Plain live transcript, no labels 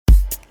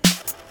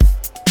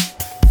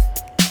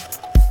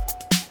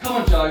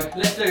Come on, Joe,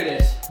 let's do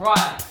this.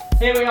 Right,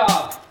 here we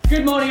are.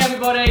 Good morning,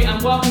 everybody,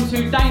 and welcome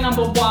to day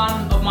number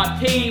 1 of my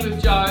PE with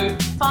Joe.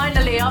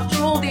 Finally,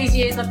 after all these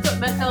years, I've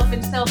put myself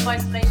in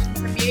self-isolation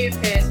from you,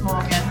 Piers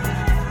Morgan.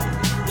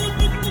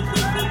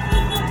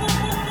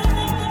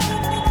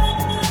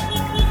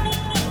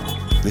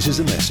 This is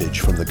a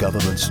message from the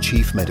government's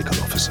chief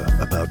medical officer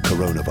about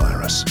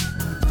coronavirus.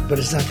 But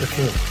it's not the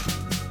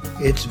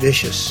flu. It's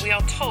vicious. We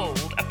are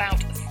told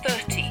about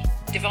 30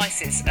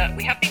 devices.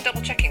 We have been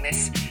double checking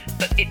this,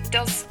 but it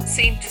does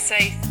seem to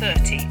say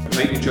 30.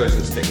 Make your choice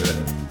and stick with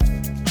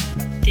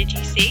it. Did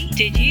you see?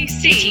 Did you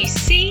see? Did you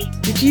see?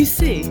 Did you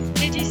see?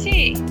 Did you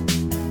see?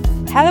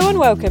 Hello and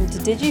welcome to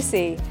Did You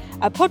See,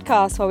 a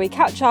podcast where we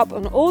catch up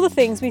on all the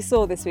things we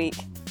saw this week.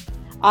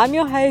 I'm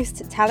your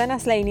host, Talon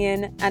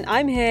Aslanian, and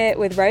I'm here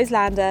with Rose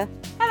Lander.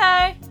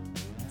 Hello.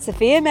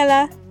 Sophia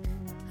Miller.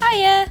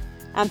 Hiya.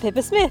 And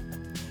Pippa Smith.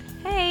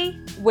 Hey.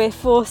 We're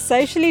 4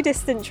 socially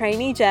distant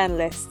trainee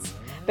journalists,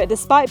 but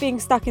despite being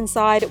stuck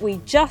inside, we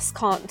just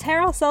can't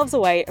tear ourselves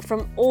away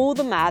from all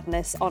the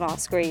madness on our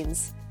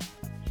screens.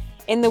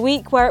 In the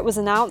week where it was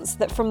announced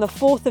that from the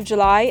 4th of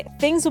July,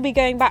 things will be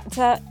going back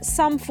to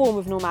some form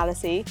of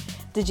normality,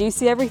 did you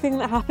see everything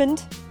that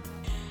happened?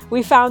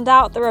 We found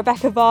out that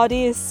Rebecca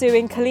Vardy is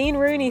suing Colleen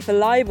Rooney for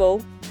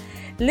libel,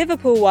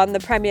 Liverpool won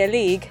the Premier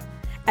League,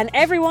 and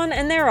everyone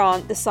and their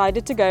aunt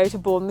decided to go to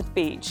Bournemouth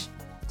Beach.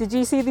 Did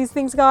you see these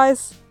things,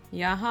 guys?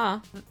 Yeah.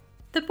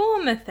 The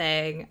Bournemouth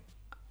thing,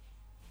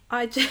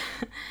 I just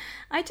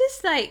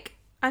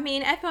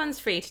everyone's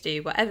free to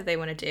do whatever they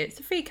want to do. It's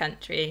a free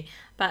country,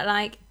 but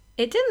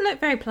it didn't look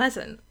very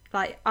pleasant.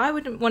 I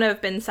wouldn't want to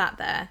have been sat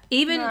there,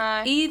 even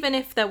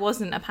if there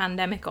wasn't a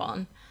pandemic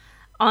on.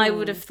 I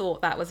would have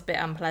thought that was a bit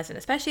unpleasant,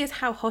 especially as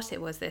how hot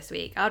it was this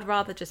week. I'd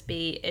rather just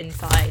be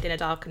inside in a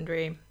darkened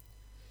room.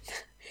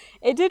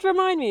 It did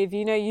remind me of,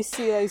 you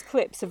see those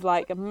clips of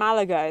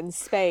Malaga in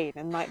Spain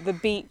and the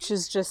beach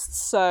is just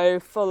so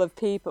full of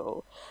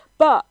people.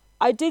 But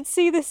I did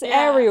see this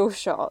aerial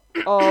shot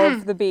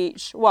of the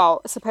beach,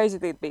 well,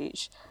 supposedly the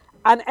beach,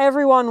 and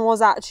everyone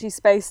was actually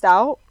spaced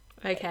out.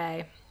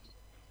 Okay.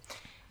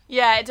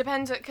 Yeah, it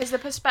depends, because the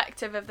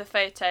perspective of the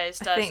photos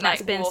does, I think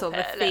that's been sort of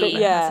a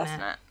theme,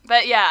 hasn't it?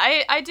 But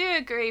yeah, I do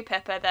agree,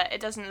 Pippa, that it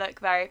doesn't look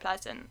very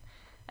pleasant.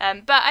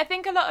 But I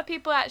think a lot of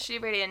people actually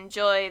really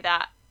enjoy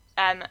that,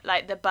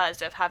 the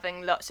buzz of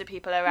having lots of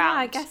people around.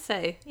 Yeah, I guess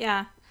so,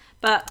 yeah.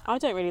 But I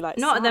don't really like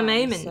not sound, at the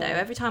moment, so. though.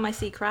 Every time I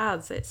see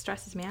crowds, it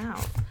stresses me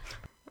out.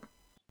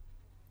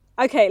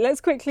 Okay, let's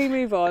quickly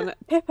move on.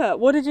 Pippa,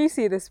 what did you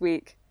see this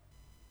week?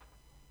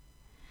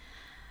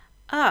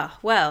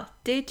 Well,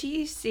 did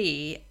you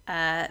see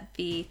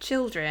the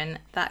children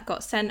that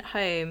got sent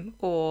home,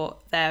 or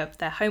their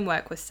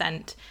homework was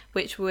sent,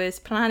 which was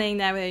planning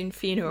their own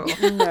funeral?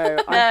 No,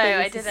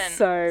 I didn't.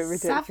 So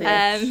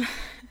ridiculous.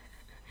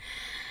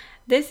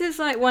 This is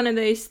one of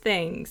those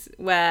things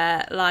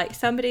where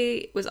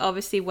somebody was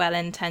obviously well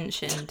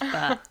intentioned,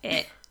 but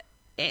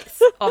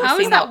it's obviously How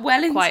is that not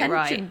well quite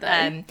intentioned,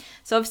 right. though?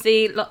 So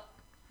obviously.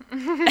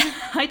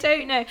 I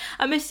don't know.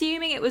 I'm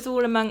assuming it was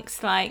all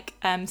amongst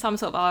some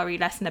sort of RE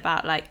lesson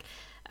about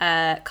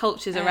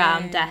cultures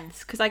around deaths,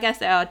 because I guess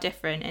they are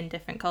different in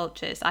different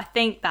cultures. I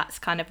think that's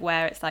kind of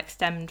where it's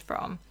stemmed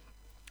from.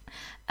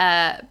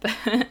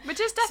 Which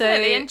is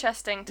definitely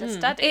interesting to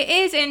study. It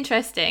is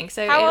interesting.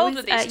 So how old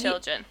were these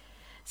children?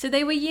 So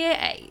they were year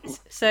 8.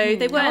 So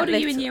they weren't. How old are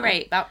you in year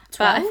 8? About 12?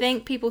 But I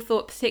think people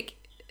thought 12,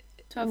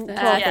 13. 12,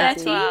 12, yeah.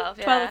 12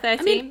 or 13.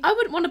 I mean, I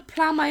wouldn't want to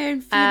plan my own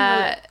funeral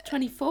at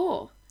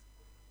 24.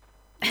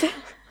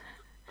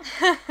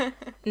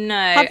 No.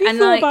 Have you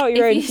thought about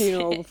your own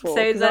funeral before?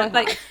 So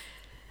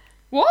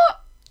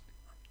What?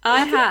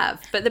 I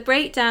have, but the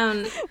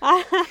breakdown.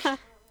 I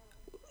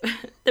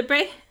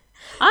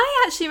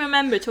actually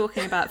remember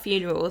talking about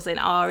funerals in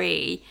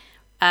RE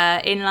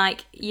in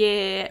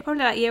year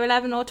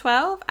 11 or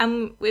 12,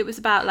 and it was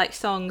about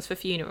songs for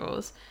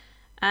funerals.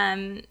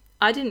 I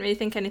didn't really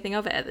think anything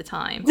of it at the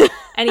time.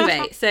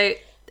 Anyway, so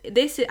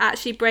this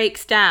actually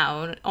breaks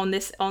down on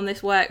this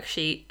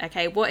worksheet.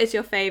 Okay, what is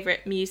your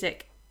favourite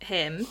music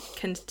hymn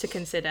to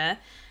consider?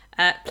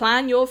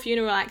 Plan your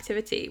funeral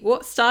activity.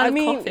 What style of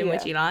coffin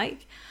would you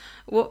like?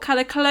 What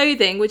colour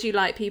clothing would you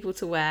like people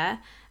to wear?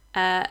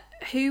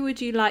 Who would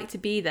you like to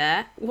be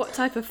there? What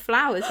type of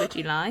flowers would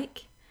you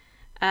like?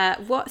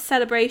 What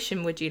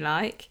celebration would you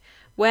like?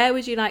 Where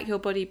would you like your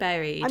body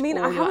buried? I mean,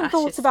 or I your haven't ashes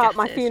thought about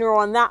my scattered?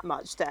 funeral in that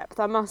much depth,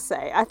 I must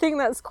say. I think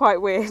that's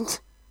quite weird.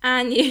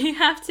 And you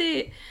have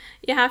to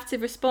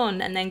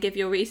respond and then give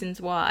your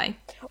reasons why.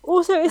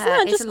 Also, isn't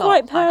that it's just a lot,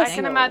 quite I personal? think. I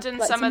can imagine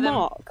like, some to of them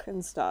mark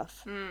and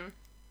stuff.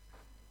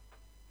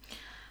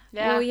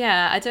 Yeah. Well,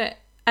 yeah, I don't.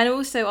 And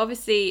also,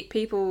 obviously,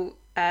 people,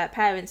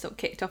 parents sort of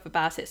kicked off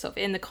about it sort of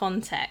in the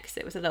context.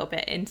 It was a little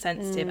bit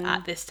insensitive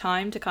at this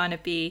time to kind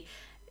of be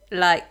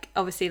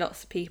obviously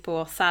lots of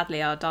people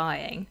sadly are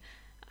dying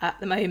at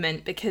the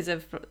moment because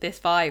of this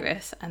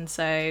virus. And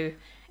so it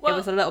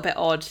was a little bit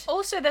odd.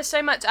 Also, there's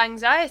so much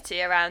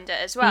anxiety around it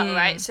as well,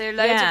 right? So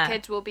loads of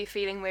kids will be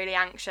feeling really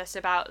anxious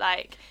about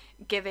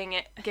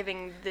giving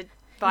the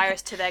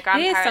virus to their Here's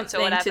grandparents or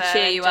something whatever. to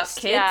cheer you up, just,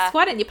 kids. Yeah,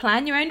 Why don't you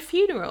plan your own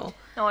funeral?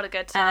 not a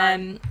good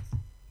time.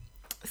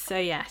 So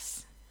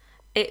yes,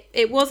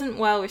 it wasn't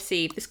well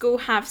received. The school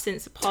have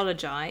since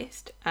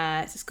apologised.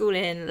 It's a school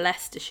in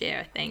Leicestershire,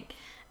 I think,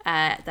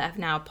 that have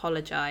now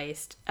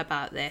apologised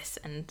about this,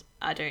 and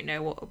I don't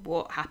know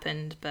what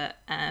happened, but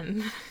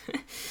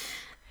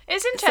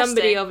It's interesting.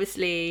 somebody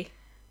obviously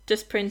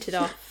just printed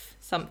off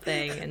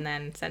something and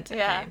then sent it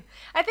home.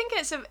 I think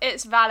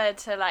it's valid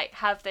to like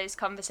have those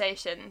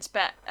conversations,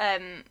 but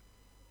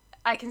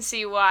I can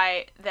see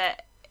why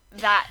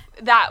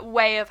that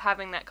way of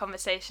having that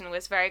conversation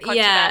was very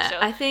controversial. Yeah,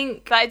 I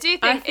think. But I do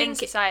think in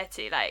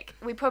society, like,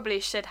 we probably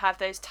should have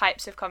those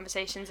types of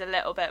conversations a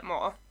little bit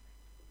more.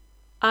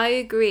 I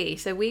agree.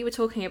 So we were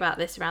talking about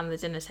this around the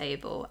dinner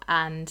table,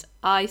 and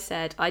I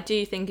said I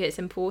do think it's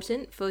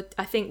important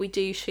I think we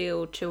do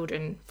shield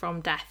children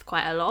from death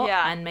quite a lot,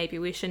 and maybe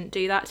we shouldn't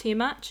do that too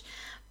much.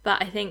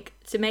 But I think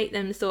to make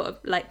them sort of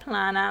like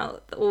plan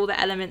out all the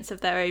elements of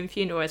their own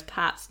funeral is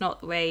perhaps not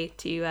the way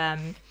to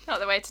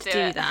not the way to do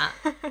it. that.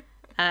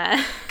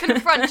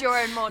 Confront your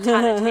own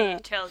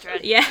mortality, children.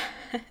 Yeah,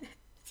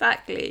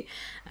 exactly.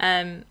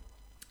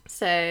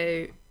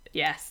 So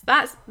yes,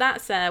 that's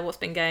what's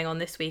been going on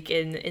this week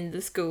in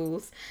the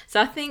schools. So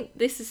I think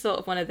this is sort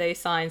of one of those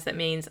signs that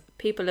means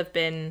people have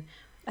been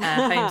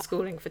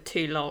homeschooling for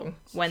too long.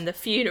 When the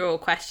funeral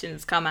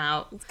questions come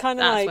out, It's kind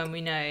of that's like, when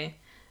we know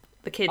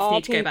the kids are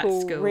need to go back to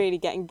people school. really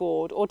getting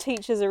bored, or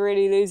teachers are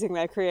really losing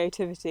their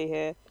creativity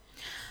here?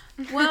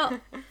 Well,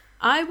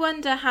 I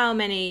wonder how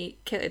many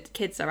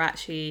kids are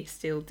actually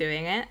still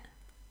doing it.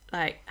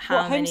 Like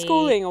how many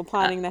homeschooling or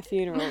planning their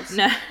funerals?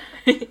 No,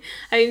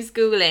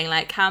 homeschooling.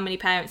 Like how many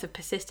parents have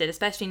persisted,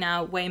 especially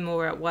now way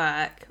more at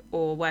work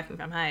or working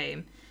from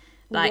home.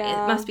 Like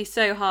Yeah. it must be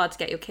so hard to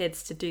get your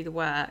kids to do the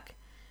work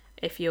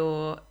if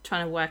you're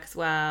trying to work as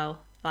well.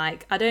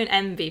 Like I don't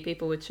envy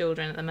people with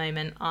children at the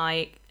moment.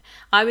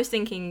 I was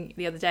thinking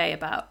the other day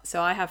about,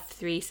 so I have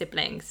 3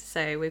 siblings,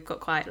 so we've got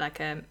quite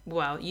like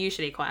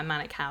usually quite a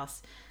manic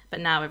house, but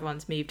now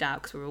everyone's moved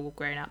out because we're all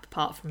grown up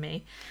apart from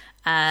me.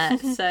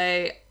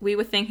 So we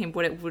were thinking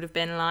what it would have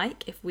been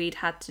like if we'd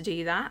had to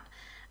do that.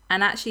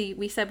 And actually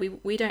we said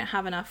we don't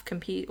have enough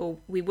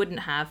we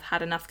wouldn't have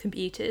had enough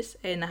computers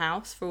in the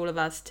house for all of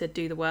us to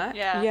do the work.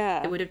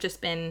 Yeah. It would have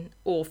just been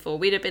awful.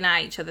 We'd have been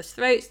at each other's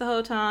throats the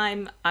whole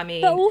time. I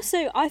mean, But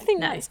also, I think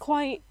No. that's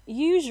quite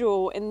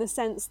usual in the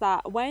sense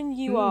that when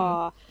you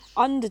are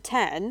under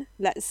 10,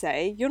 let's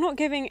say, you're not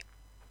giving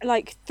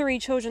like 3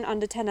 children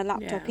under 10 a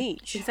laptop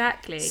each.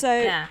 exactly.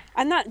 So, yeah.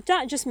 and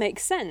that just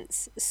makes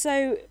sense.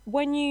 So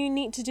when you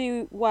need to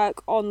do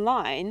work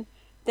online,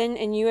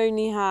 and you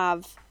only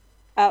have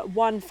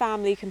 1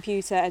 family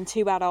computer and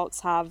 2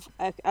 adults have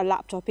a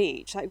laptop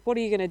each, like what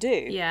are you going to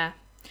do? Yeah.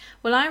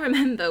 Well, I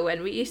remember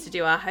when we used to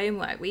do our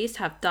homework, we used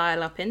to have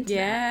dial-up internet.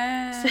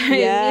 Yeah. So we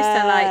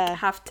used to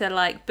have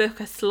to book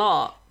a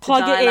slot to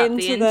Plug it dial up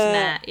into the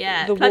internet.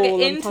 Yeah, the plug it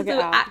wall and into plug the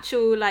it out.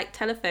 actual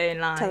telephone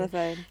line.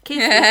 Telephone. Kids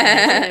these days,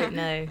 I don't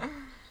know.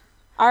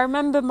 I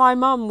remember my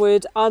mum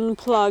would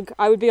unplug.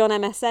 I would be on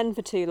MSN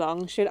for too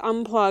long. She would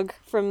unplug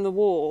from the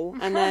wall,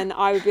 and then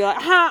I would be like,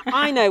 "Ha!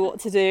 I know what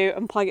to do,"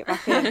 and plug it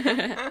back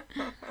in.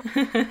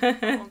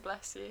 Oh,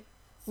 bless you.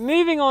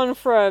 Moving on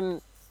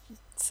from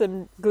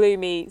some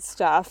gloomy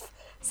stuff,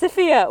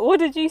 Sophia, what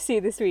did you see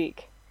this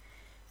week?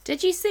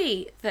 Did you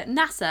see that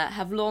NASA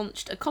have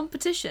launched a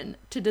competition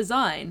to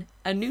design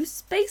a new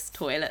space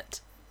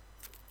toilet?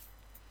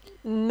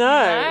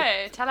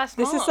 No. Tell us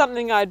more. This is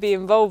something I'd be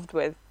involved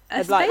with. A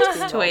I'd like to be space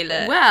involved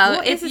toilet. Well,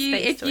 What is a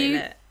space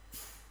toilet?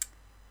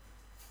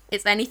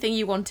 It's anything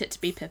you want it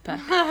to be, Pippa.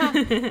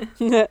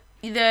 with.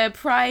 The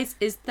prize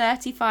is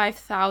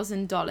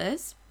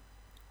 $35,000.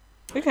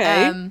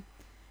 Okay.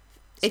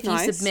 If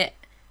nice. you submit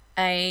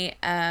a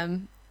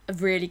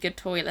really good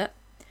toilet,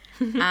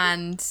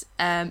 and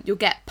you'll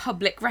get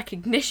public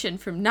recognition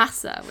from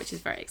NASA, which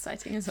is very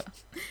exciting as well.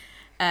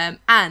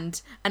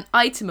 And an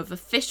item of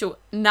official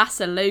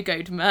NASA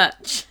logoed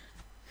merch.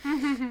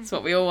 That's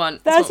what we all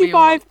want. That's what we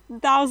all want.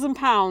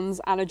 £35,000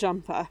 and a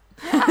jumper.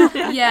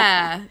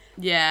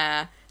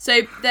 Yeah.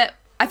 So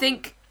I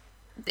think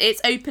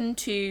it's open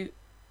to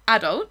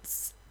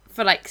adults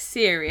for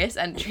serious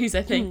entries,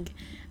 I think,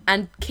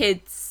 and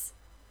kids,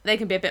 they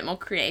can be a bit more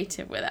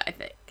creative with it, I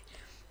think.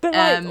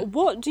 But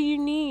what do you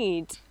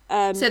need?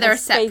 So there a are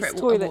separate space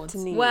toilet awards. to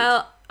need.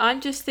 Well, I'm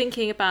just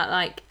thinking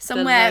about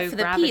Somewhere the low for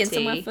the gravity. pee and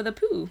somewhere for the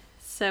poo.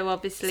 So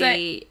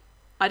obviously,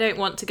 I don't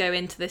want to go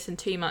into this in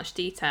too much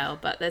detail,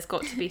 but there's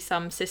got to be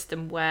some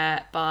system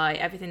whereby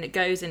everything that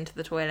goes into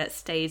the toilet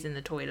stays in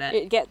the toilet.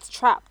 it gets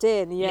trapped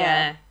in.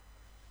 Yeah.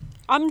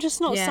 I'm just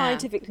not Yeah.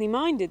 scientifically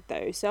minded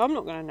though, so I'm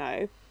not going to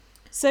know.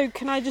 So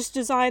can I just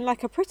design a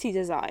pretty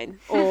design,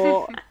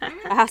 or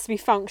it has to be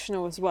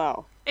functional as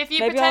well? If you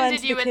Maybe I'll pretended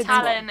enter you the were kids'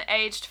 Talon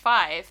aged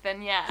 5,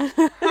 then yeah.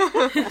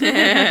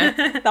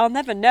 They'll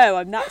never know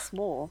I'm that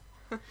small.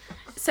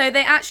 So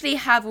they actually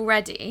have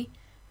already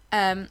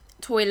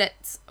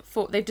toilets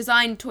they've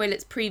designed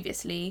toilets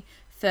previously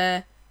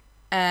for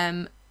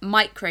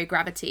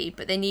microgravity,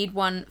 but they need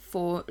one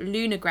for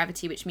lunar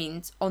gravity, which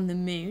means on the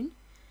moon,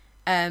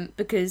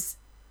 because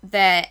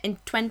they're in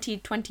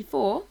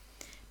 2024,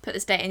 put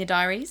this date in your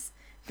diaries,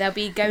 they'll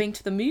be going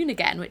to the moon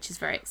again, which is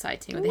very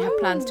exciting. Or they have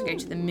plans to go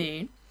to the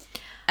moon.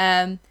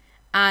 And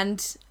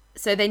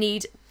so they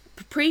need,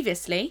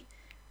 previously,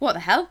 what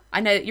the hell?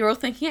 I know you're all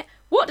thinking it.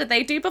 What did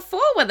they do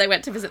before when they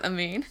went to visit the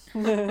moon?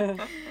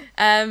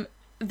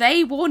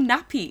 They wore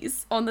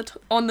nappies on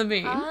the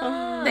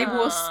moon. They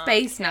wore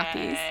space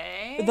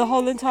nappies. The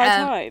whole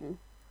entire time?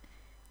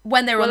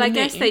 When they were on the moon.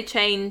 Well, I guess they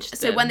changed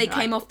So them, when they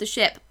came off the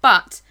ship.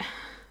 But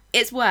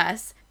it's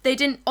worse. They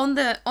didn't, on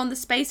the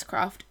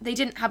spacecraft, they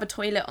didn't have a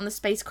toilet on the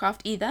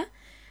spacecraft either.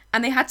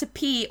 And they had to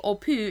pee or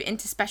poo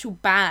into special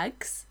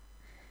bags.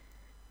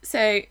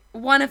 So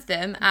one of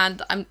them,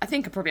 and I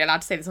think I'm probably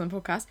allowed to say this on the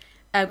podcast,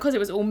 because it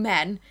was all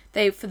men,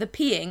 for the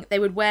peeing, they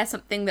would wear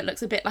something that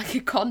looks a bit like a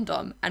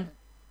condom and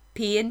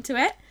pee into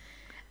it.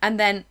 And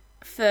then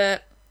for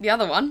the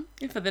other one,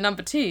 for the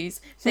number 2s,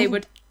 they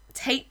would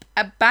tape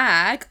a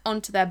bag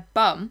onto their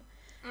bum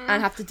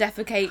and have to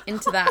defecate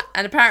into that.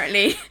 And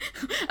apparently,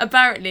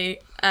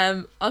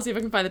 I'll see if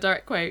I can find the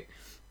direct quote.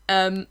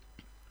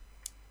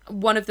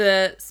 One of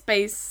the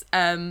space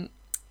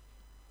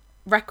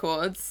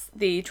records,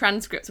 the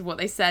transcripts of what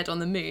they said on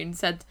the moon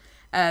said,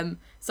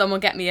 someone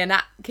get me a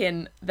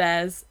napkin,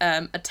 there's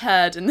a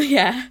turd in the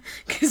air,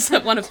 because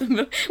one of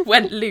them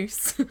went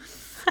loose.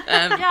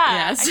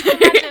 I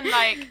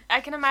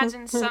can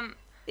imagine some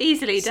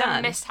easily some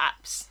done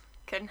mishaps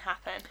can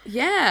happen.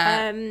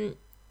 Yeah.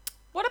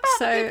 What about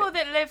the people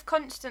that live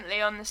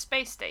constantly on the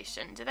space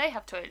station? Do they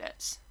have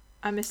toilets?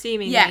 I'm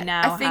assuming they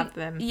now have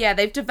them. Yeah,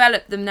 they've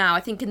developed them now. I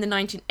think in the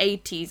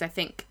 1980s, I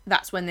think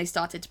that's when they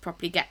started to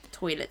properly get the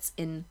toilets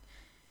in.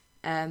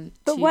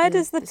 But where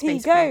does the pee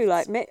go?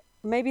 Like,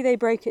 maybe they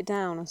break it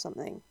down or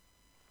something.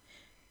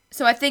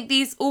 So I think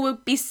these all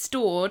would be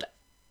stored.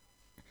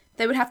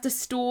 They would have to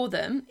store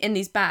them in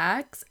these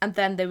bags, and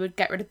then they would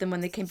get rid of them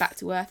when they came back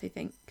to Earth, I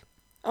think.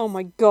 Oh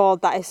my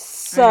god, that is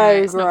so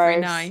it's gross. Not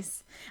very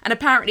nice. And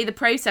apparently the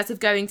process of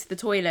going to the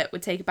toilet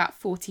would take about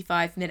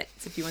 45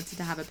 minutes if you wanted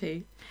to have a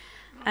poo.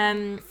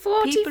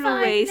 People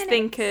always minutes.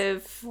 think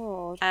of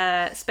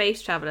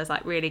space travel as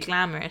like really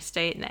glamorous,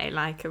 don't they?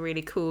 Like a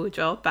really cool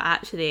job, but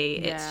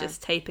actually it's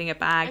just taping a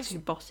bag to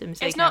your bottom.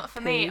 So it's not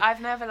for me. I've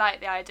never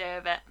liked the idea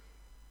of it.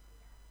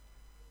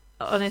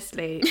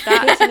 Honestly,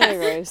 that's no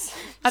Rose.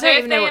 I don't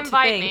even know what to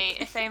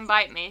think. If they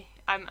invite me,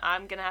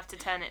 I'm gonna have to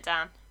turn it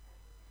down.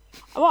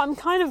 Well, I'm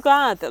kind of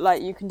glad that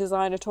like you can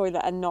design a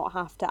toilet and not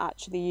have to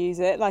actually use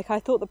it. Like I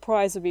thought the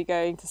prize would be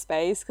going to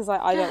space because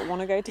I don't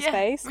want to go to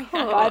space.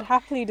 But I'd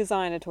happily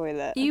design a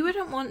toilet. You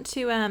wouldn't want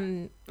to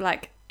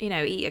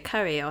eat a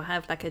curry or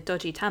have like a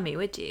dodgy tummy,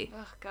 would you?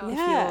 Oh god. Yeah. If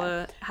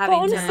you're having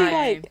but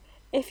honestly,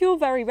 if you're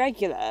very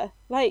regular,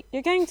 like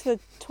you're going to the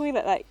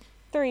toilet like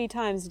 3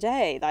 times a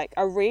day, like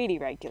a really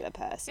regular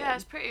person. Yeah,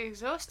 it's pretty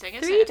exhausting,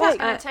 isn't it? It's going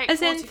to take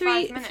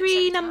 45 minutes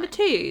three number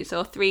 2s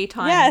or 3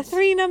 times? Yeah,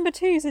 3 number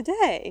 2s a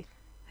day.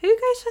 Who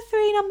goes for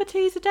 3 number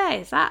 2s a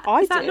day? Is that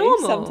I do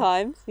normal?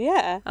 Sometimes,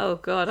 yeah. Oh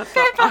god, I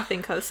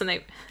think there's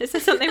something. Is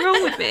there something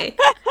wrong with me?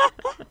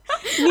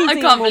 I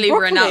can't believe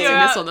we're announcing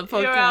this on the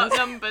podcast. You're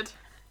outnumbered.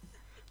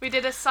 We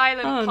did a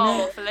silent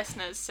poll for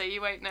listeners, so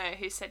you won't know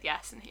who said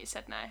yes and who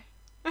said no.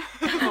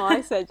 Oh, I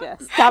said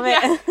yes. Damn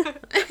it.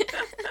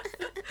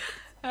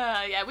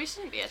 Yeah, we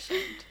shouldn't be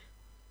ashamed.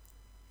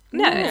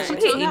 No, it's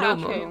completely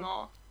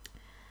normal.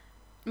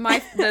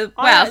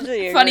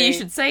 Funny you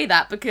should say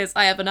that because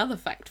I have another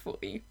fact for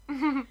you.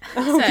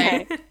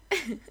 Okay. So,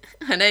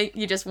 I know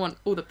you just want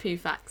all the poo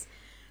facts.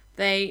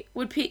 They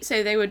would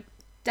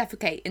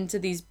defecate into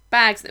these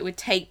bags that would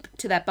tape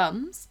to their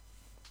bums.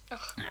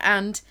 Ugh.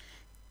 And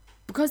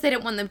because they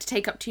didn't want them to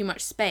take up too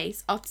much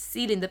space, after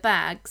sealing the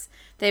bags,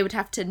 they would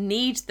have to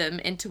knead them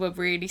into a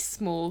really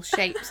small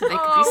shape so they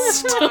could be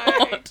stored.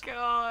 Oh my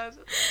god.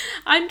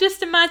 I'm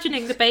just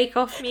imagining the Bake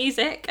Off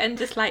music and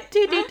just like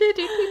do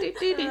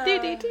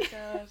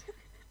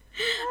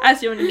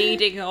as you're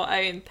kneading your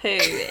own poo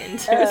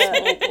into a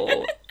small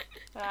ball.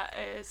 That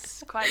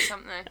is quite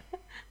something.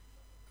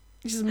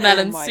 Just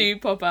melon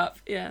soup pop up,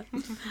 yeah.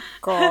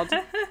 God.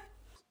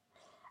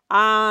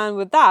 And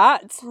with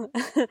that,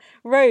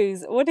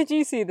 Rose, what did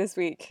you see this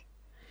week?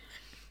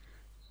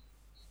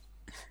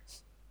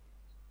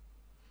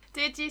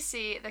 Did you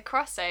see the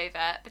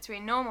crossover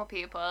between Normal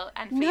People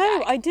and Fleabag?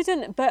 No, I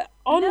didn't. But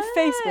on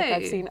Facebook,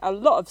 I've seen a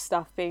lot of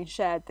stuff being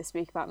shared this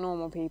week about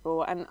Normal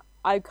People, and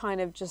I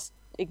kind of just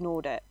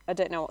ignored it. I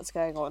don't know what's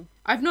going on.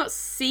 I've not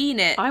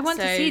seen it. I want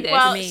to see this.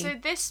 Well, so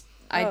this...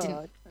 I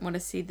didn't want to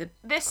see this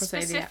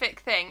specific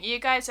thing. You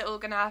guys are all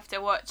going to have to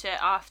watch it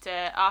after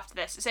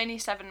this. It's only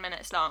 7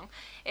 minutes long.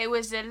 It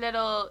was a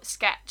little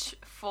sketch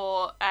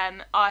for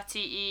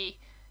RTE,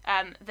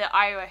 the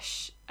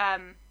Irish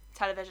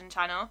television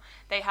channel.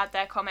 They had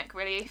their comic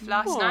relief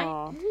last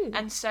night,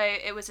 and so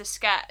it was a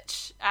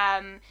sketch.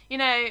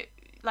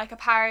 Like a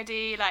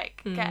parody,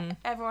 get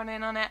everyone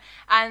in on it,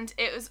 and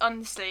it was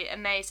honestly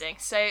amazing.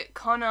 So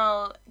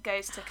Connell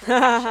goes to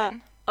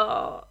confession.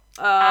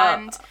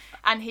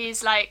 And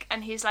he's like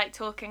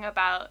talking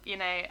about, you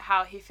know,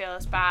 how he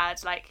feels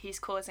bad, like he's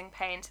causing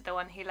pain to the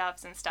one he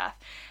loves and stuff.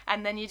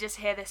 And then you just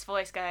hear this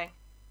voice going,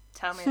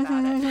 "Tell me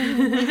about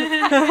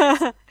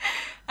it."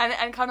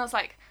 and Connell's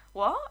like,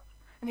 "What?"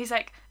 And he's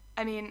like,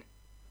 "I mean,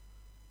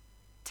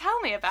 tell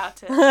me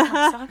about it,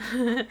 my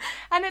son."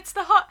 and it's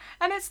the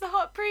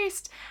hot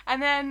priest.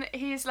 And then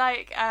he's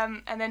like,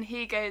 and then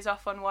he goes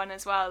off on one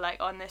as well,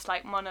 like on this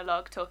like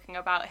monologue talking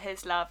about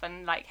his love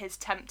and like his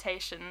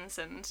temptations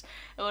and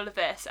all of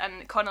this.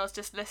 And Connell's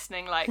just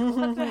listening, like,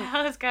 what the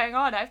hell is going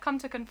on? I've come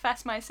to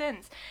confess my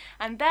sins.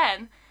 And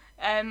then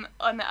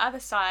on the other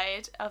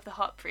side of the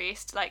hot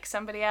priest, like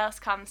somebody else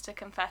comes to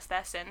confess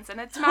their sins,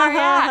 and it's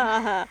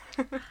Marianne.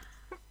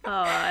 Oh,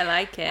 I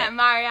like it. And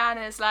Marianne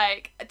is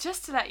like,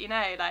 just to let you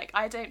know, like,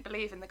 I don't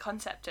believe in the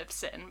concept of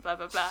sin, blah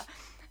blah blah.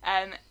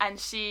 And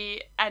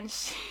she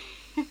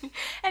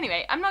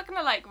anyway, I'm not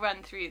gonna like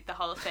run through the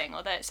whole thing,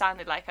 although it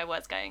sounded like I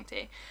was going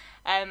to.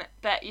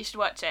 But you should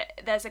watch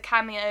it. There's a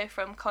cameo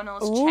from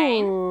Connell's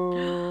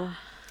chain,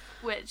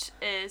 which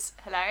is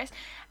hilarious.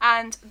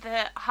 And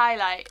the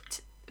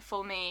highlight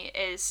for me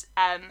is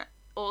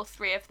all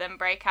three of them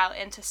break out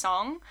into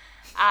song.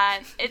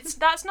 And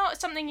that's not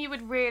something you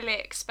would really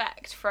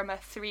expect from a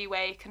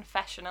three-way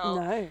confessional.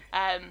 No.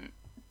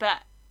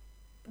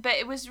 But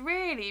it was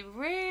really,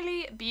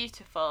 really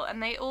beautiful,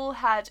 and they all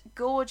had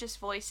gorgeous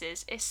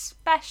voices,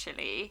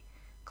 especially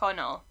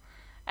Connell,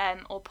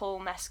 or Paul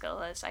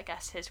Mescal, as I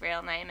guess his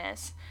real name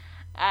is.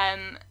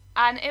 And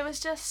it was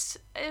just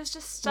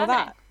stunning.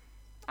 Well, that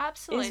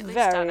absolutely is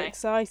very stunning.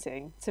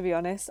 exciting, to be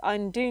honest. I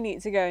do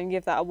need to go and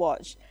give that a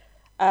watch.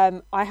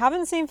 I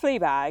haven't seen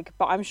Fleabag,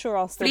 but I'm sure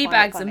I'll still find it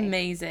Fleabag's funny.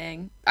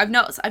 amazing. I've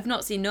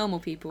not seen Normal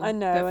People. I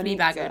know, but I need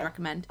Fleabag to. I would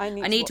recommend. I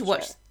need to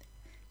watch it.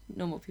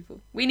 Normal People.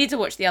 We need to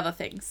watch the other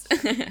things.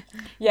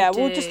 Yeah,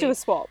 we'll just do a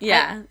swap.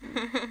 Yeah.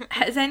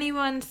 Has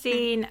anyone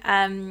seen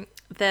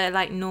the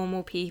like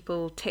Normal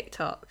People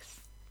TikToks?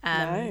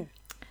 No.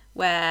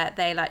 Where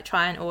they like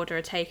try and order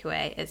a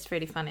takeaway. It's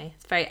really funny.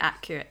 It's very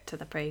accurate to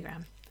the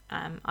programme.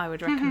 I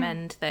would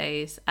recommend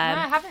those. No,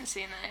 I haven't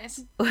seen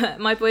those.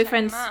 My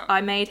boyfriend, out.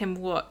 I made him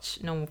watch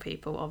Normal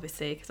People,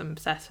 obviously, because I'm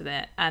obsessed with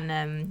it.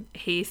 And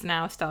he's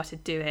now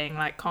started doing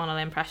like Connell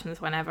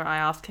impressions whenever I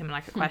ask him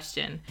like a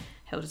question.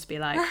 He'll just be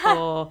like,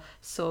 "Oh,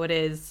 so it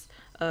is."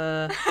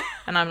 And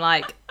I'm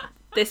like,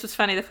 this was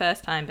funny the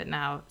first time, but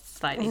now it's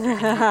slightly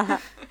different.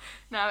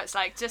 No, it's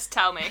like, just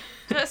tell me.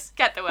 Just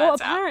get the words Well,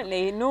 out.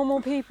 apparently, Normal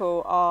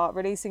People are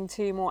releasing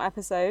 2 more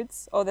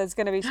episodes, or there's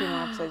going to be 2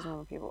 more episodes of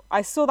Normal People.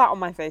 I saw that on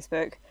my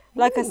Facebook.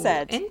 Like I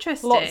said,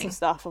 interesting. lots of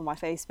stuff on my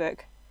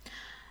Facebook.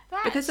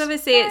 Because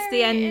obviously it's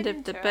the end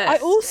of the book. I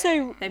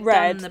also They've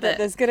read done the that book.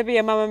 there's going to be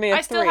a Mamma Mia 3.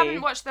 I still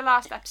haven't watched the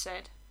last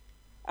episode.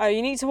 Oh,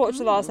 you need to watch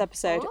the last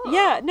episode.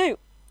 Yeah, no,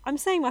 I'm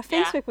saying my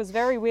Yeah. Facebook was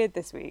very weird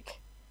this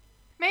week.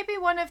 Maybe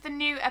one of the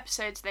new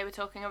episodes they were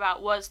talking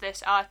about was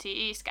this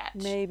RTE sketch.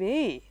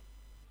 Maybe.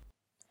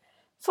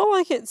 Feel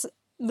like it's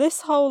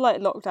this whole like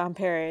lockdown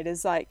period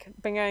has like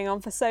been going on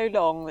for so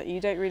long that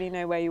you don't really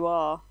know where you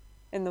are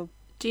in the.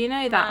 Do you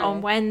know that No.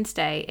 on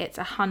Wednesday it's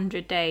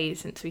 100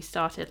 days since we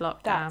started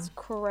lockdown? That's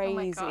Oh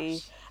crazy.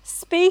 gosh.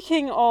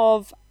 Speaking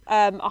of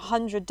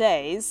 100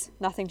 days,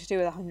 nothing to do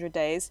with 100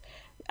 days.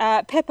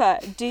 Pippa,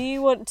 do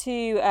you want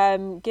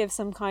to give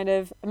some kind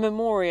of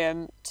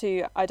memoriam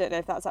to, I don't know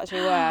if that's actually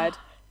a word,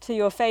 to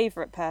your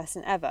favourite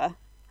person ever?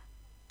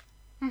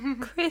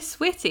 Chris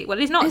Whitty. Well,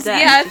 he's not dead.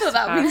 Yeah, I thought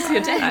that was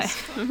your dead.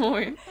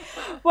 Memoriam.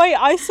 Wait,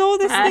 I saw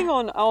this thing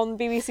on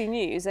BBC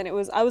News, and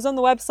I was on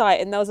the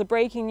website, and there was a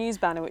breaking news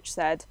banner which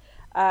said,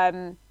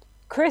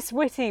 Chris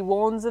Whitty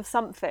warns of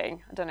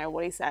something. I don't know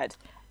what he said.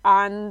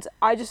 And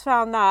I just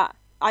found that,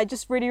 I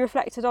just really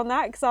reflected on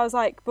that, because I was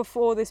like,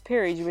 before this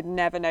period, you would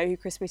never know who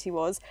Chris Whitty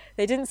was.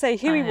 They didn't say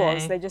who he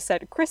was, they just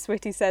said, Chris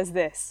Whitty says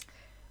this.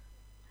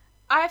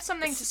 I have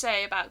something to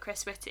say about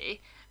Chris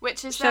Whitty,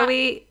 which is Shall that...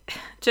 we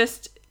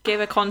just give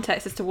a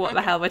context as to what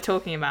the hell we're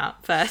talking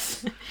about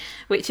first?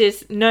 Which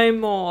is no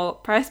more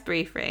press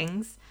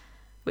briefings,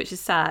 which is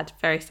sad,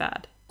 very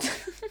sad.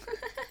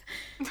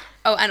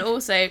 Oh, and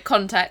also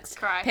context.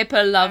 Cry. Pippa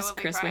I loves will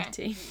be Chris crying.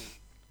 Whitty.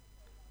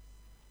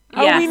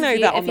 Oh, Yes, we know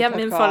that on if the you haven't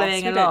been podcast,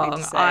 following we don't need along,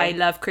 to say. I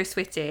love Chris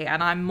Whitty,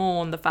 and I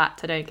mourn the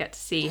fact I don't get to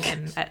see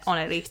him on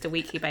at least a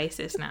weekly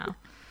basis now.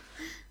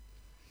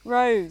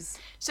 Rose.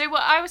 So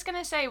what I was going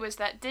to say was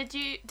that did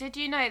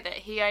you know that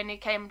he only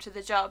came to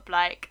the job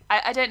like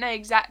I don't know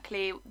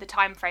exactly the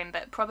time frame,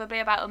 but probably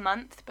about a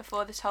month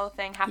before this whole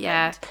thing happened.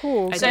 Yeah,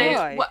 Poor I So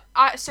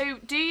guy. so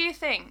do you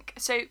think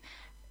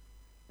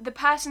the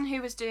person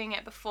who was doing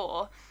it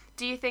before,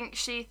 do you think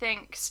she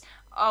thinks,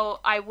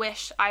 oh, I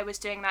wish I was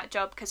doing that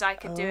job because I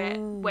could do it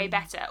way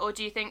better, or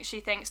do you think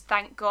she thinks,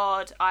 thank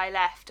God I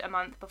left a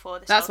month before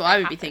this? That's whole what I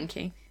thing would be happened?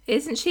 thinking.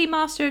 Isn't she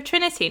Master of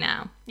Trinity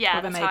now? Yeah, Or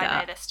have that's made how that I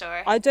up? know this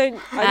story. I don't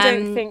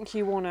think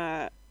you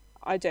wanna.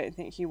 I don't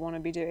think you want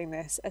to be doing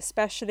this,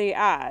 especially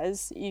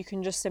as you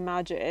can just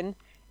imagine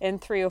in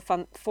 3 or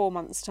 4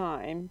 months'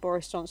 time,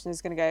 Boris Johnson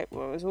is going to go,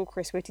 well, it was all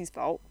Chris Whitty's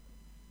fault.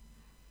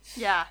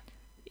 Yeah.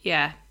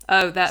 Yeah,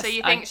 Oh, that's. So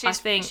you think she's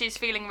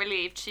feeling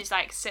relieved? She's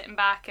like sitting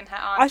back in her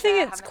armchair. I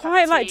think it's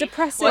quite like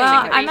depressing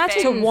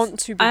to want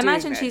to be I doing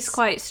imagine this. she's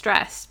quite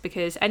stressed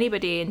because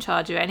anybody in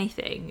charge of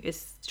anything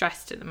is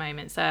stressed at the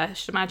moment. So I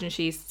should imagine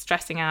she's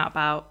stressing out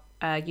about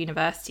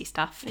university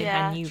stuff in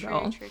her new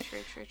role. True.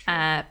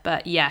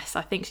 But yes,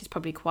 I think she's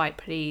probably quite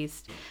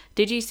pleased.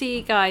 Did you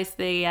see, guys,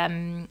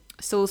 the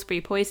Salisbury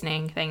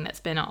poisoning thing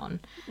that's been on?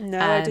 No,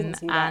 I didn't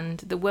see that. And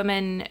the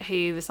woman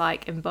who was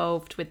like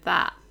involved with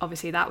that,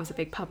 obviously that was a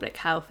big public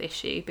health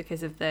issue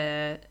because of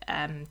the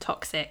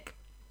toxic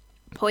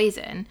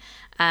poison.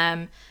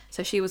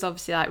 So she was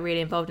obviously like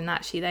really involved in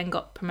that. She then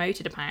got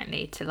promoted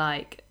apparently to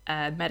like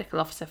a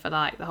medical officer for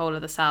like the whole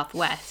of the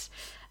Southwest.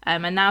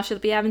 And now she'll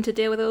be having to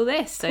deal with all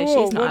this. So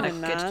Poor she's not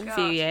woman, had a good man.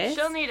 few years.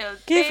 She'll need a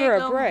Give big her a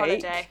long break.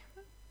 holiday.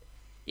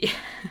 Yeah.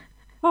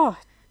 Oh,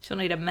 She'll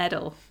need a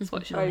medal. That's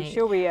what she'll need.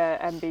 she'll be a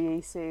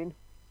MBE soon.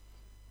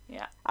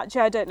 Yeah.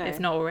 Actually, I don't know. If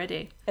not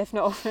already. If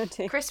not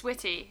already. Chris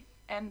Whitty,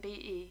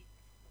 MBE.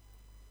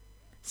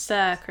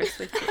 Sir Chris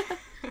Whitty.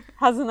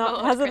 Has a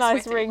Lord Chris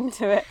nice Whitty. ring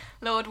to it.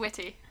 Lord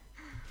Whitty.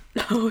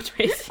 Lord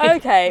Whitty.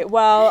 Okay,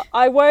 well,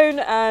 I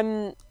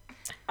won't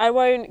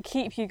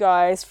keep you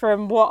guys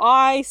from what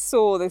I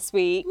saw this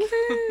week,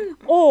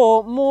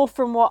 or more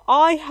from what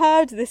I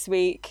heard this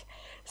week.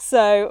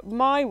 So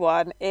my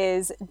one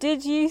is: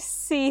 did you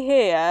see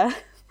here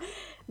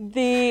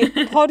the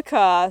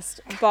podcast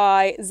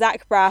by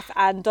Zach Braff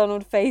and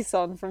Donald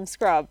Faison from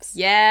Scrubs?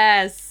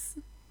 Yes.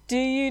 Do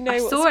you know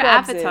I what saw it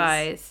Scrubs is?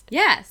 advertised.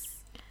 Yes.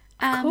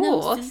 Of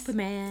course.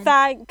 Superman.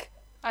 Thank.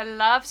 I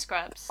love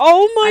Scrubs.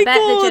 Oh my I bet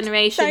god! the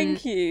generation.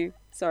 Thank you.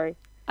 Sorry.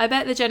 I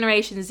bet the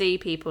Generation Z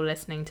people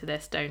listening to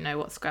this don't know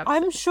what Scrubs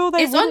I'm is. sure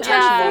they. It's on wouldn't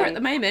Channel 4 actually. at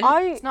the moment.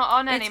 It's not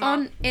on It's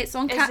anymore. It's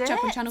on Is catch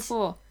up on it? Channel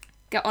 4.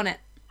 Get on it.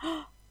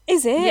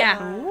 Is it? Yeah.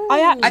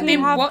 I actually I've been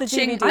have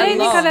watching the DVD. I don't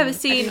think I've along. ever I've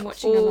seen been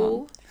watching all.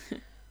 along.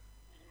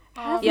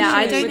 Yeah,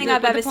 I you? don't With think the-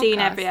 I've with ever the seen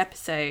podcast? every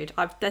episode.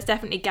 There's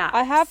definitely gaps.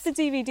 I have the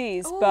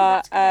DVDs, Ooh,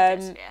 but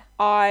that's good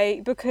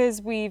idea.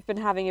 because we've been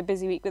having a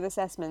busy week with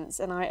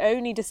assessments, and I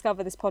only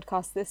discovered this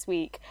podcast this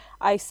week,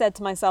 I said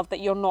to myself that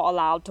you're not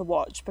allowed to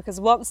watch, because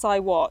once I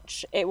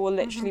watch, it will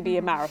literally be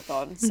a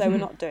marathon. So we're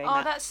not doing Oh,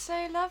 that. that's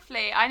so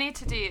lovely. I need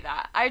to do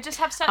that. I just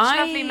have such I-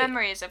 lovely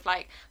memories of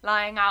like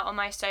lying out on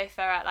my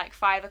sofa at like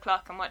 5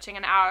 o'clock and watching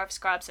an hour of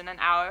Scrubs and an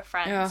hour of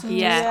Friends. Yeah. and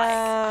Yeah. just, like,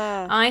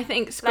 Yeah. I think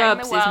letting the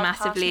Scrubs is world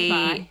pass me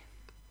by.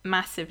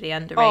 massively Oh,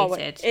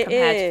 underrated it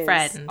compared is. to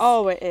Friends.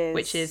 Oh, it is.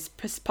 Which is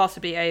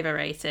possibly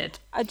overrated.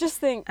 I just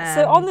think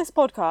so. On this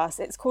podcast,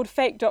 it's called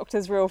Fake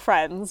Doctors, Real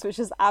Friends, which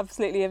is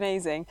absolutely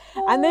amazing,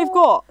 and they've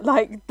got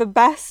like the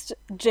best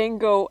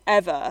jingle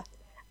ever.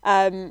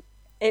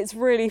 It's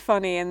really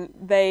funny, and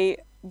they're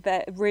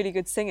really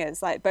good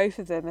singers. Like both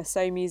of them are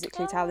so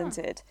musically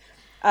talented.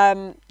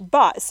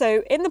 But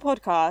so in the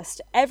podcast,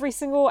 every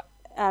single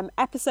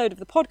episode of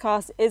the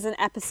podcast is an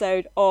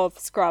episode of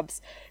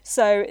Scrubs.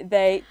 So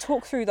they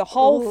talk through the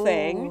whole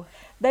thing.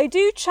 They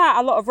do chat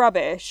a lot of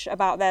rubbish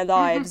about their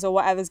lives or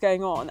whatever's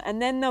going on, and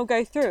then they'll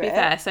go through To be it.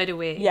 fair, so do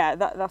we. Yeah,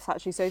 that's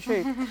actually so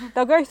true.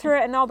 They'll go through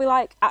it and they'll be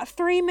like, at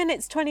 3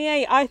 minutes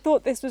 28, I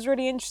thought this was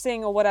really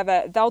interesting or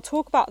whatever. They'll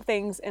talk about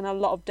things in a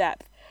lot of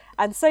depth.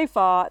 And so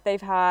far,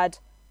 they've had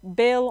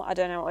Bill, I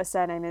don't know what his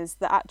surname is,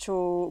 the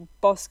actual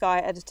boss guy,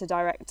 editor,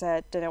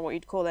 director, don't know what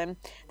you'd call him.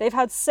 They've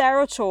had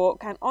Sarah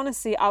talk, and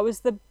honestly, I was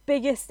the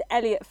biggest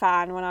Elliot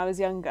fan when I was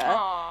younger.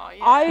 Aw,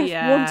 yeah. I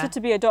Yeah. wanted to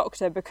be a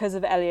doctor because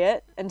of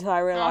Elliot until I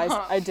realised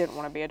I didn't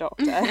want to be a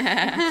doctor.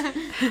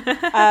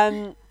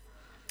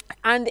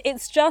 And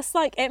it's just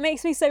like, it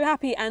makes me so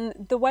happy. And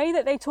the way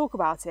that they talk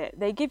about it,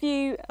 they give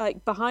you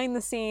like behind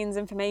the scenes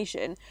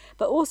information,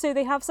 but also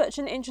they have such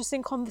an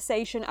interesting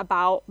conversation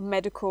about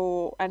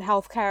medical and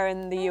healthcare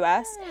in the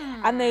US.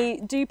 And they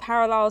do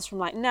parallels from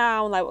like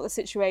now, like what the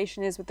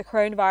situation is with the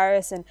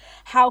coronavirus and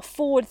how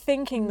forward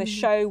thinking the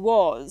show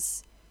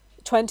was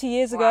 20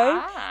 years ago.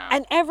 Wow.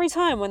 And every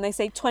time when they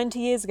say 20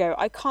 years ago,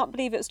 I can't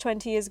believe it's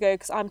 20 years ago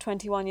because I'm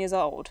 21 years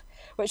old,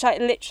 which like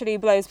literally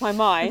blows my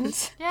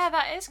mind. Yeah,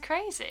 that is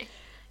crazy.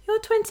 You're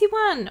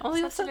 21. Oh,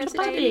 you're Such a such a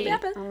little baby.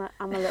 baby.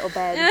 I'm a little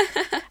bed.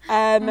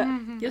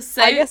 You're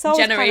so I guess I was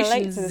kind of late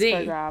Generation to this Z.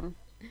 program.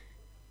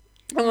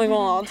 Oh my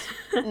god.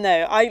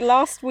 No, on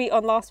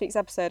last week's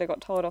episode I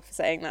got told off for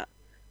saying that.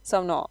 So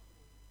I'm not.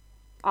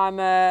 I'm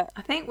I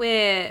think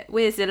we're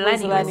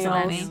zillennials, zillennials.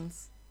 aren't we?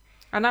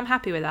 And I'm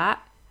happy with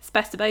that. It's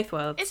best of both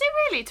worlds. Is it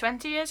really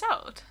 20 years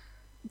old?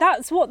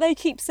 that's what they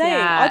keep saying.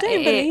 Yeah, I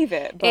don't believe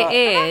it, but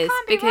it is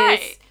can't be because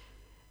right.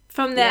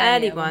 from the Yeah,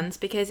 early yeah. ones,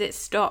 because it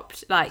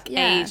stopped like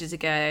Yeah. ages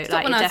ago. Stopped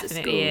Like when it I was at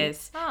definitely school.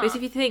 is. Ah. Because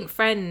if you think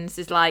Friends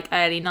is like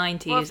early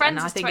 90s, Well, Friends and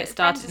I is think it Friends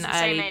started is in the early.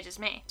 same age as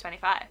me,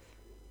 25.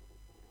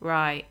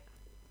 Right.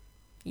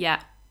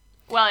 Yeah.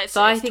 Well, it's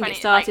So I it's think 20, it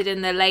started like,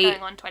 in the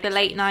going on 26.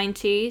 late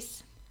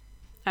 90s,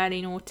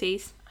 early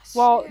noughties.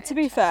 well, to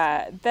be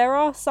fair, there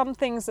are some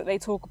things that they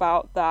talk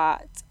about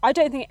that I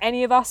don't think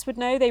any of us would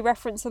know. They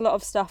reference a lot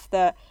of stuff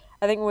that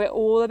I think we're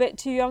all a bit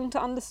too young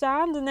to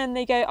understand. And then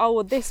they go, oh,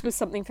 well, this was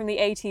something from the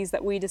 80s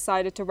that we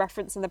decided to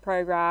reference in the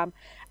programme,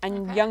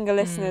 and younger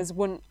listeners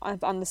wouldn't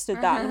have understood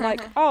that. And I'm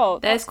like, oh,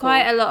 There's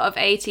quite a lot of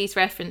 80s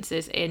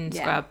references in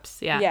Scrubs.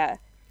 Yeah.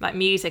 Like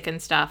music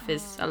and stuff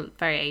is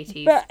very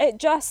 80s. But it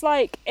just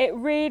like, it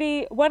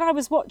really, when I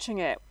was watching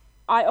it,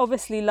 I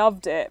obviously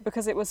loved it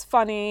because it was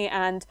funny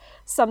and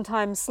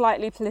sometimes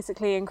slightly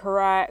politically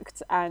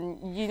incorrect.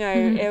 And, you know,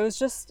 it was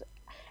just,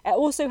 it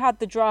also had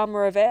the drama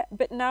of it.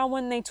 But now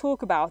when they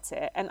talk about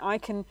it and I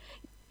can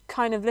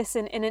kind of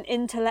listen in an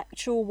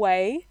intellectual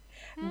way,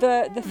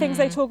 the things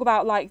they talk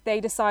about, like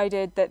they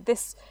decided that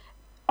this...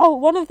 Oh,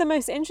 one of the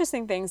most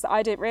interesting things that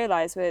I didn't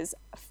realise was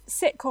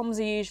sitcoms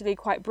are usually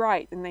quite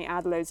bright and they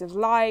add loads of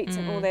light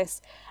and all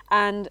this.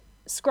 And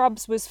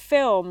Scrubs was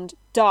filmed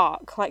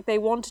dark. Like they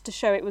wanted to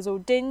show it was all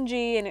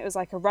dingy and it was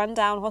like a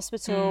rundown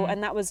hospital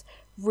and that was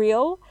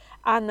real.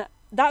 And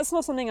that's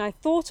not something I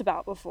thought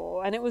about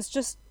before. And it's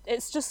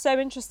just so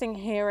interesting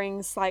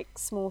hearing like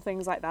small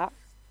things like that.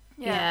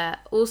 Yeah.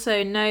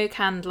 Also, no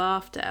canned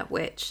laughter,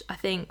 which I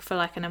think for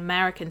like an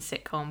American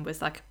sitcom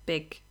was like a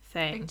big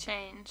thing. Big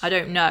change. I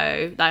don't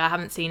know, like I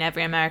haven't seen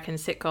every American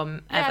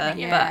sitcom ever, but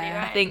but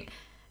right. I think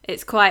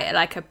it's quite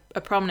like a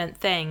prominent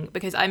thing,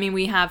 because I mean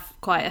we have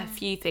quite a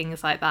few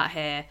things like that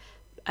here,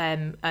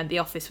 and The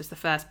Office was the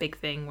first big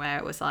thing where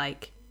it was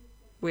like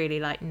really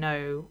like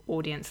no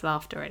audience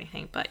laughter or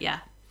anything, but yeah,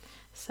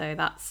 so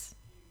that's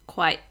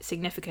quite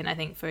significant I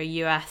think for a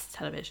US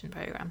television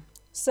program.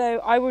 So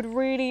I would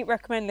really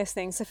recommend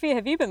listening. Sophia,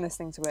 have you been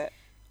listening to it?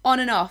 On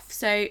and off.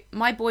 So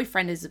my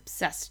boyfriend is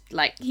obsessed.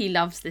 Like he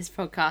loves this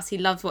podcast. He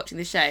loves watching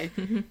the show.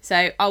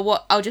 So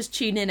I'll just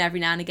tune in every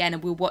now and again,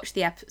 and we'll watch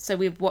the episode. So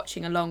we're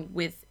watching along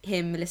with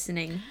him,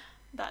 listening.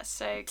 That's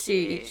so to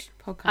cute. each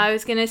podcast. I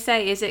was gonna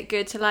say, is it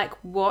good to like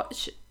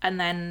watch and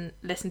then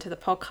listen to the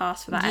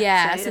podcast for that episode?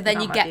 Yeah. So I then think you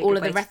that might get be a all good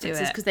of the way to do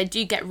references, it. because they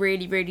do get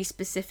really, really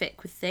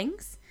specific with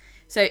things.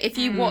 So if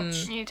you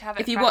watch, You need to have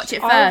it if you fresh watch it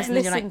in first, your I've and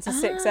then you're listened like,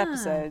 to 6 "Ah."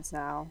 episodes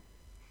now.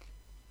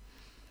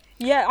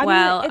 Yeah, I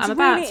Well, mean, it's I'm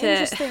about really to-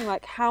 interesting,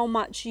 like, how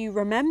much you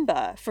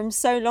remember from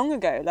so long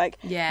ago. Like,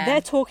 Yeah.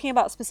 they're talking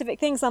about specific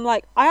things. I'm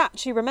like, I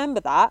actually remember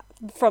that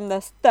from the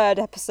 3rd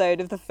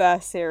episode of the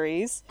first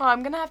series. Oh,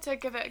 I'm gonna have to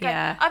give it a go.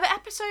 Yeah. Are the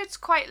episodes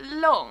quite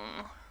long?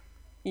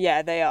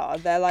 Yeah, they are.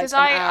 They're like Because an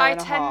hour I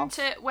and a tend half.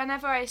 to,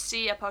 whenever I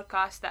see a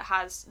podcast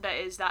that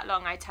is that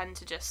long, I tend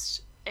to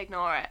just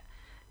ignore it.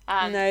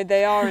 No,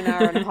 they are an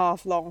hour and a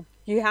half long.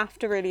 You have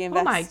to really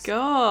invest. Oh my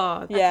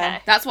god. Yeah.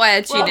 Okay. That's why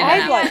I tune Well, in. I'd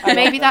now. like-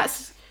 Maybe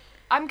that's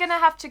I'm gonna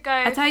have to go.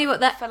 I tell you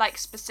what, that for like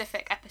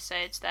specific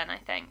episodes. Then I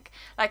think,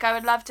 like, I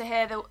would love to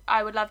hear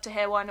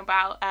one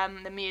about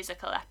the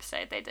musical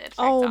episode they did.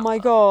 For Oh example. my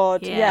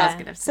god, Yeah. yeah. That's a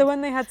good episode. So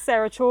when they had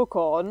Sarah Chalk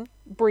on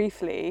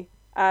briefly,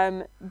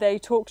 they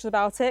talked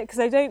about it, because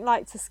they don't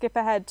like to skip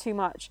ahead too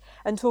much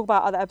and talk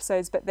about other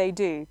episodes, but they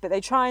do. But they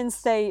try and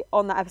stay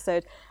on that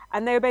episode.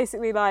 And they were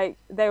basically like,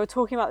 they were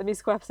talking about the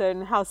musical episode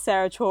and how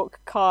Sarah Chalk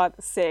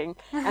can't sing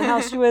and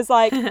how she was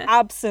like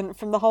absent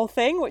from the whole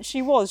thing, which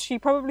she was. She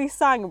probably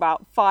sang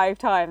about 5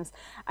 times.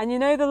 And you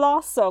know the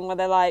last song where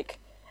they're like,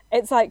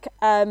 it's like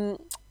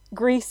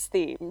Grease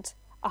themed.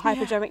 A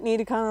hyperdramic need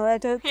a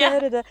kind of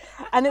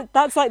and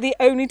that's like the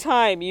only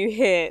time you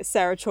hear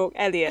Sarah Chalk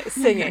Elliott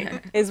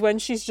singing is when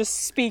she's just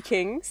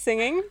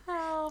singing.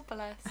 Oh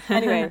bless.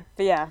 Anyway,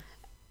 but yeah.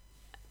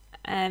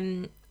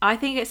 I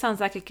think it sounds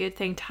like a good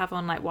thing to have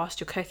on like whilst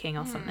you're cooking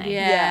or something.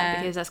 Yeah.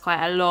 Because that's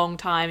quite a long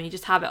time. You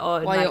just have it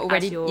on While like, you're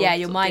already, as you're yeah,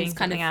 your sort of mind's doing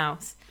kind of something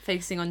else.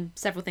 focusing on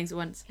several things at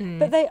once.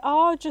 But they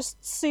are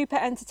just super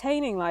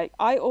entertaining. Like,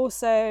 I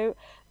also...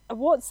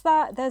 What's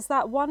that? There's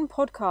that one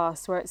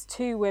podcast where it's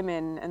 2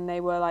 women and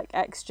they were like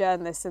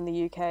ex-journalists in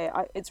the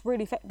UK. It's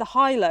really... The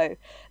High-Low.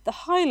 The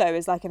High-Low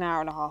is like an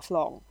hour and a half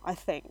long, I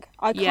think.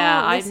 I can't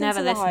Yeah, I've listen never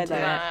to the listened to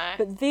High-Low. it.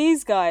 But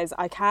these guys,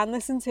 I can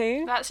listen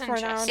to That's for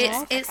an hour and a interesting.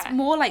 half. It's Okay.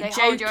 more like They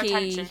jokey. hold your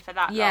attention for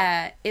that long.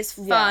 Yeah, it's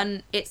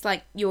fun. It's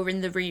like you're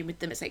in the room with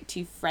them. It's like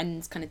 2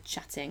 friends kind of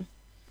chatting.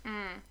 Ooh,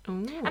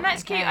 And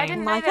that's cute. I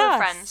didn't know My they were gosh.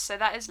 friends, so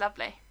that is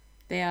lovely.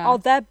 They are. Oh,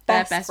 they're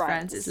best, best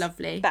friends. It's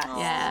lovely. Best.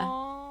 Yeah.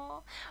 Aww.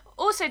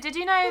 Also, did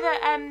you know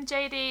that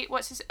JD,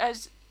 what's his,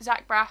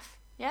 Zach Braff?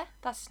 Yeah,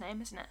 that's his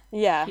name, isn't it?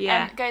 Yeah.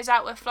 Yeah. Goes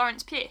out with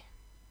Florence Pugh.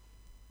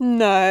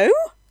 No?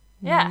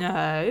 Yeah.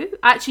 No.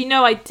 Actually,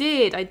 no, I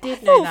did. I did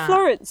I know thought that.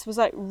 Florence was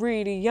like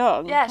really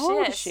young. Yeah, How she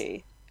old is. is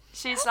she?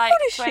 She's How like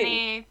old is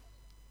she?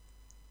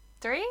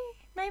 23,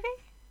 maybe?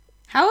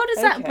 How old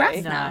is that Okay.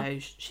 Braff now? No,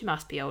 she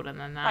must be older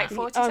than that. Like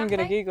 40 I'm something?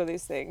 going to Google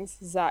these things.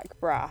 Zach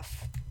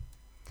Braff.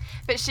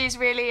 But she's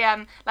really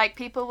like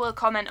people will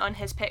comment on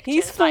his pictures.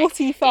 He's like,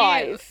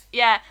 45. "Ew."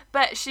 Yeah,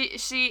 but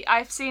she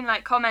I've seen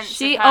like comments.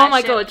 She. of her. Oh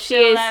my She'll- god,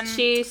 she'll,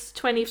 she's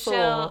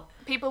 24.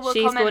 people will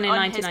She's comment born in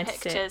on his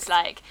 1996. pictures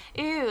like,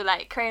 "Ew,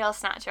 like cradle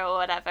snatcher" or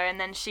whatever, and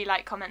then she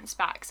like comments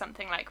back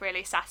something like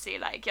really sassy,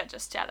 like "You're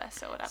just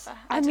jealous" or whatever.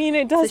 I mean,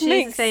 it So does she's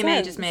make the same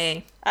sense. age as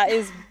me. That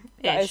is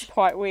Ish.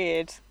 quite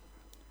weird.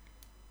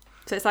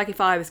 So it's like if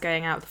I was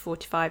going out with a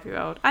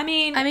 45-year-old. I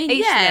mean,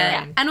 each yeah.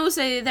 their own. And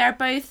also they're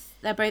both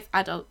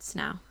adults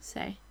now,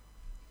 so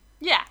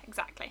Yeah,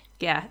 exactly.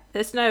 Yeah,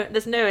 there's no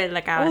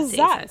illegality. Well, so it's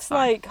Zach's fine.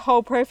 like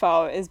whole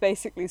profile is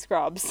basically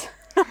Scrubs.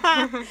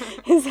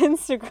 His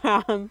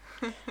Instagram.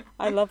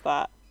 I love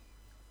that.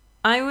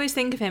 I always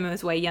think of him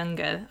as way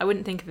younger. I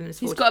wouldn't think of him as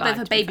 45. He's got a bit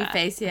of a to be baby fair.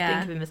 face, I yeah.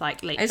 think of him as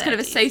like late I just kind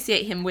of 30s.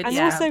 associate him with And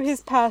Scrubs. also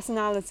his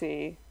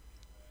personality.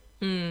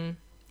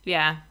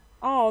 Yeah.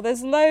 Oh,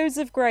 there's loads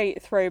of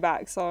great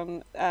throwbacks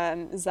on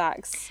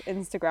Zach's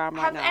Instagram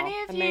right Have now.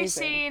 any of you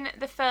Amazing. seen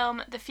the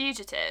film The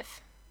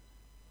Fugitive?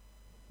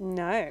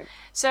 No.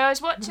 So I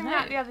was watching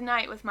that the other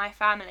night with my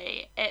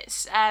family.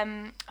 It's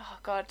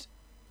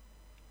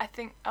I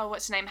think,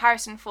 what's his name?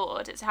 Harrison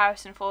Ford. It's a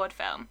Harrison Ford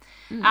film.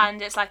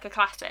 And it's like a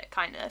classic,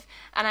 kind of.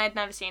 And I had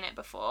never seen it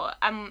before.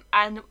 And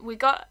we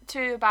got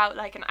to about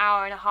like an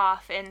hour and a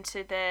half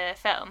into the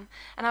film.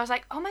 And I was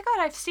like, oh my God,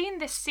 I've seen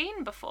this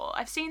scene before.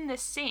 I've seen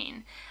this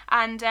scene.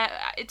 And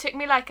it took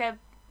me like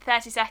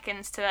 30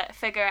 seconds to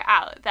figure it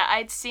out that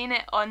I'd seen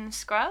it on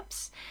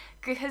Scrubs.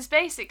 Because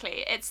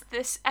basically, it's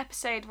this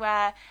episode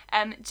where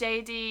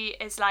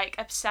JD is like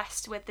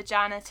obsessed with the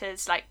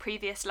janitor's like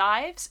previous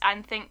lives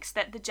and thinks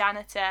that the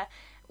janitor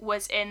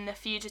was in The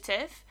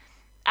Fugitive,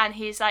 and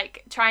he's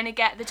like trying to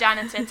get the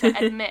janitor to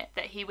admit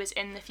that he was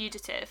in The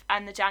Fugitive,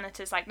 and the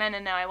janitor's like, no,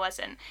 I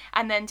wasn't.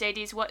 And then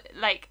JD's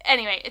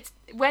anyway, it's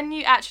when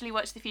you actually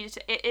watch The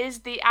Fugitive, it is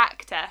the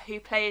actor who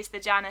plays the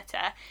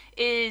janitor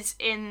is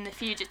in The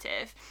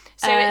Fugitive.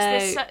 So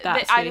it's this.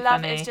 That's I really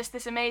love funny. it. It's just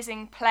this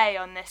amazing play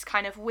on this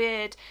kind of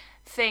weird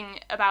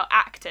thing about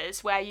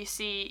actors, where you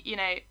see,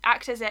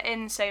 actors are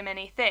in so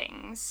many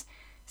things.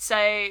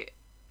 So,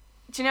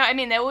 do you know what I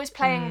mean? They're always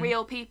playing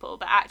real people,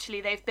 but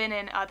actually they've been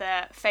in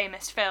other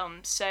famous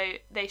films, so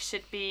they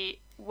should be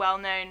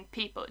well-known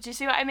people. Do you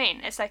see what I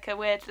mean? It's like a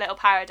weird little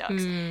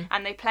paradox,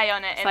 and they play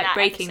on it in like that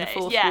breaking the episode.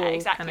 fourth Yeah, wall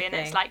exactly. kind of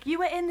And it's thing. like, you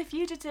were in The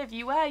Fugitive,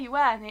 you were,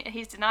 and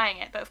he's denying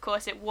it, but of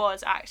course it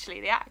was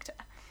actually the actor.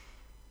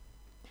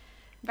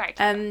 Very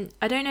clever.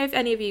 I don't know if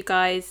any of you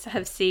guys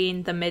have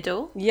seen The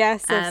Middle.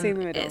 Yes, I've seen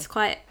The Middle. It's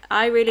quite.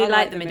 I really I like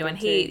like The The Middle,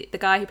 Middle and the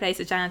guy who plays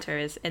the janitor,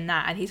 is in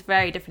that, and he's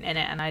very different in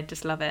it, and I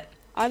just love it.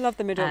 I love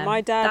The Middle. My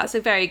dad That's a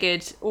very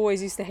good.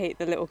 always used to hate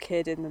the little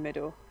kid in The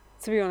Middle.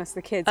 To be honest,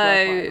 the kids were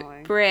quite Oh,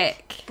 annoying.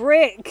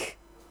 Brick.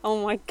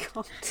 Oh my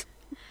God.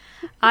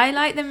 I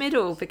like The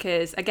Middle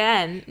because,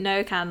 again,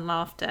 no canned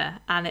laughter,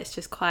 and it's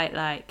just quite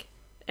like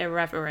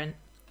irreverent,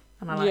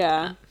 and I like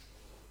that.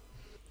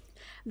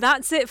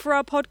 That's it for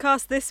our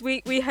podcast this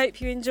week. We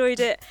hope you enjoyed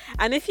it.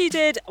 And if you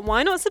did,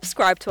 why not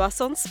subscribe to us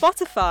on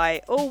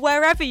Spotify or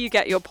wherever you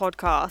get your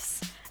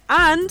podcasts?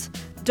 And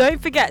don't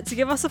forget to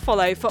give us a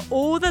follow for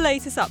all the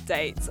latest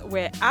updates.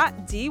 We're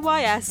at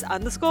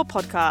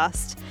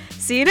DYS_podcast.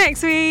 See you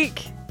next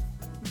week.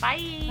 Bye.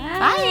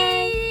 Bye.